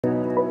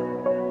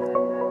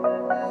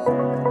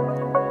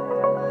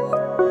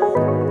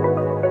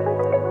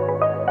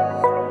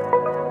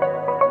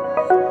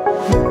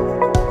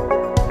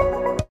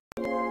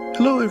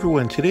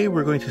everyone, today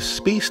we're going to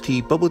Space Tea,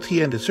 Bubble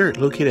Tea, and Dessert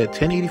located at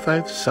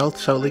 1085 South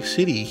Salt Lake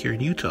City here in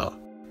Utah.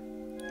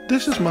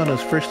 This is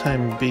Mana's first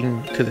time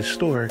being to the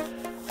store.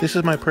 This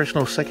is my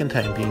personal second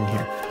time being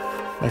here.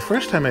 My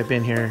first time I've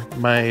been here,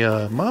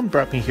 my mom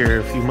brought me here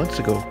a few months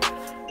ago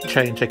to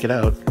try and check it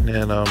out,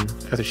 and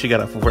after she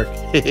got off of work.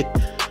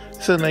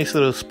 It's a nice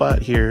little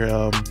spot here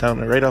down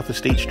right off of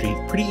State Street.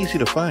 Pretty easy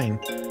to find.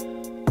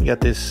 You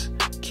got this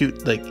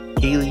cute like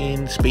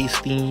alien space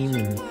theme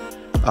and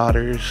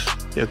otters.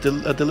 You have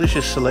a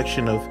delicious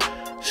selection of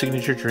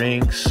signature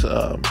drinks. We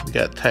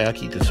got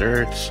taiyaki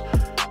desserts,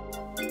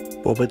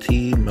 boba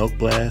tea, milk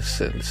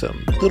blasts, and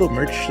some little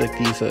merch like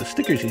these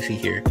stickers you see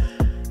here,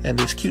 and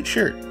this cute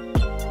shirt.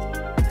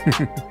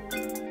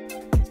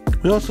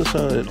 We also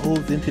saw an old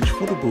vintage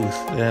photo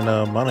booth, and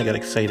Mana got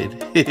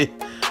excited.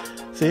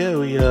 So yeah,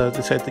 we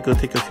decided to go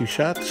take a few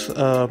shots.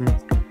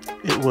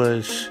 It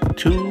was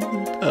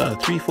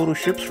 3 photo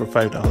strips for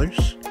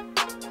 $5.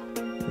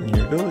 And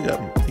here we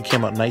go. It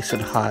came out nice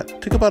and hot.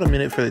 Took about a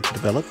minute for it to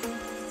develop.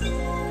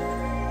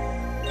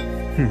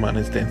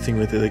 Mana's dancing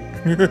with it.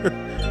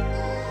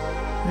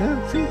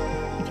 Yeah, see,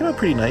 it came out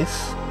pretty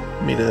nice.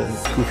 Made a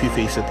goofy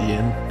face at the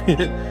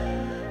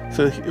end.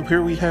 So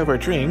here we have our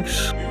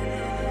drinks.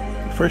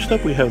 First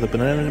up, we have the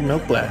banana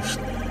milk blast.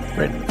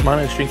 Right,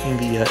 Mana's drinking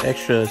the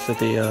extras that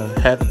they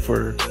had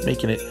for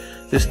making it.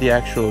 This is the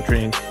actual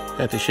drink.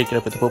 I had to shake it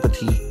up with the boba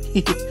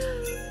tea.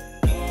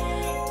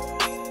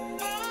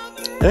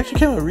 It actually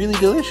came out really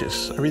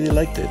delicious. I really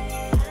liked it.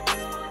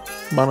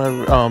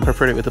 Mana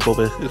preferred it with the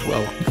boba as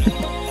well.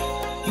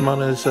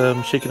 Mana's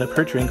shaking up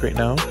her drink right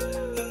now.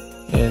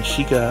 And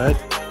she got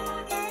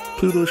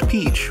Pluto's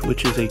Peach,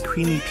 which is a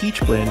creamy peach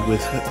blend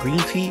with green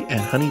tea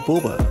and honey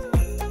boba.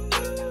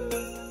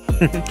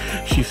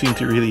 She seemed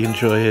to really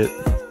enjoy it.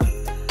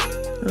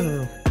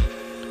 Oh.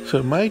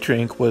 So my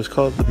drink was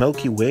called the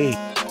Milky Way.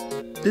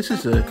 This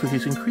is a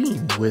cookies and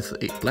cream with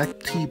a black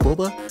tea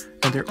boba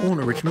and their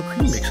own original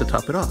cream mix to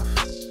top it off.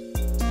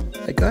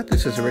 I got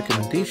this as a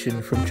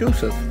recommendation from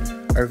Joseph,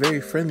 our very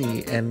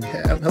friendly and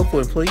helpful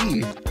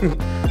employee.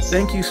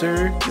 Thank you,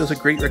 sir. It was a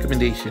great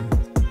recommendation.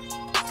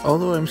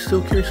 Although I'm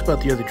still curious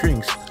about the other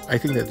drinks, I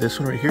think that this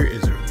one right here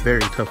is a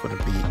very tough one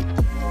to beat.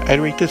 I'd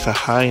rate this a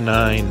high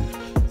 9.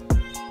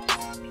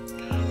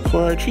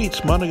 For our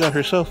treats, Mana got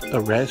herself a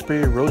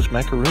raspberry rose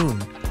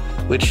macaroon,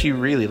 which she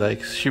really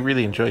likes. She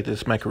really enjoyed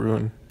this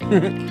macaroon.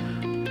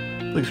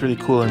 Looks really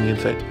cool on the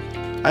inside.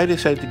 I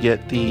decided to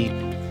get the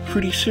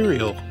fruity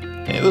cereal.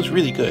 And it was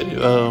really good.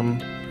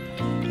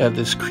 Had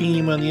this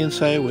cream on the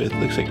inside with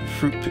looks like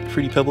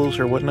fruity pebbles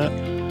or whatnot.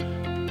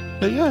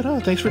 But yeah,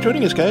 no, thanks for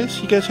joining us, guys.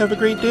 You guys have a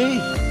great day.